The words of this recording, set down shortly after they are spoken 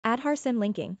Aadhaar-SIM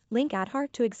linking. Link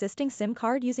Aadhaar to existing SIM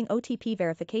card using OTP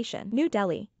verification. New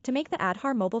Delhi. To make the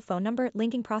Aadhaar mobile phone number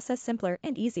linking process simpler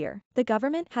and easier, the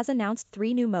government has announced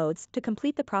 3 new modes to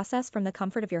complete the process from the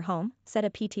comfort of your home, said a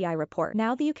PTI report.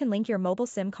 Now you can link your mobile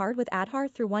SIM card with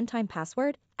Aadhaar through one-time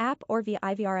password, app or via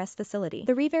IVRS facility.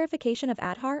 The re-verification of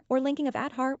Aadhaar or linking of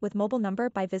Aadhaar with mobile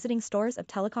number by visiting stores of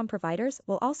telecom providers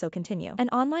will also continue. An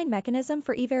online mechanism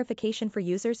for e-verification for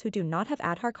users who do not have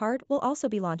Aadhaar card will also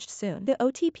be launched soon. The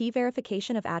OTP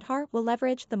verification of Aadhaar will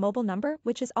leverage the mobile number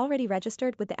which is already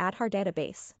registered with the Aadhaar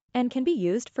database and can be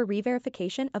used for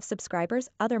re-verification of subscribers'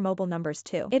 other mobile numbers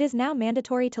too. It is now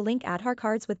mandatory to link Aadhaar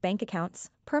cards with bank accounts,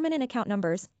 permanent account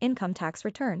numbers, income tax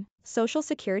return, social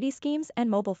security schemes and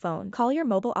mobile phone. Call your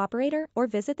mobile operator or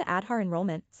visit the Aadhaar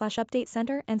enrollment/update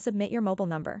center and submit your mobile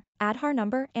number, Aadhaar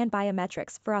number and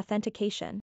biometrics for authentication.